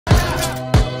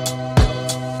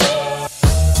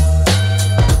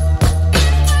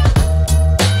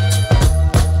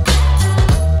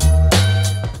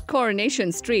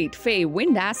Coronation Street Faye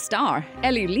Windass star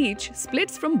Ellie Leach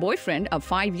splits from boyfriend of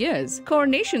 5 years.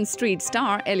 Coronation Street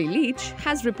star Ellie Leach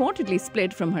has reportedly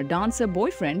split from her dancer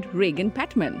boyfriend Regan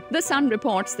Petman. The Sun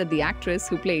reports that the actress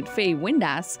who played Faye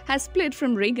Windass has split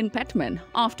from Regan Petman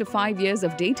after 5 years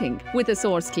of dating, with a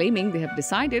source claiming they have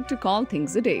decided to call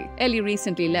things a day. Ellie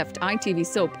recently left ITV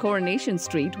soap Coronation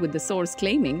Street, with the source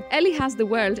claiming Ellie has the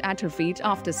world at her feet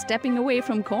after stepping away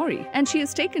from Corey, and she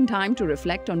has taken time to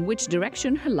reflect on which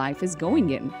direction her life is going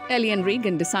in. Ellie and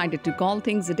Regan decided to call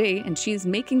things a day, and she is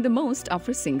making the most of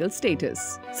her single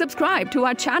status. Subscribe to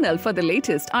our channel for the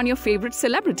latest on your favorite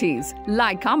celebrities.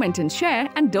 Like, comment and share,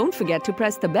 and don't forget to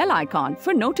press the bell icon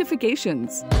for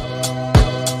notifications.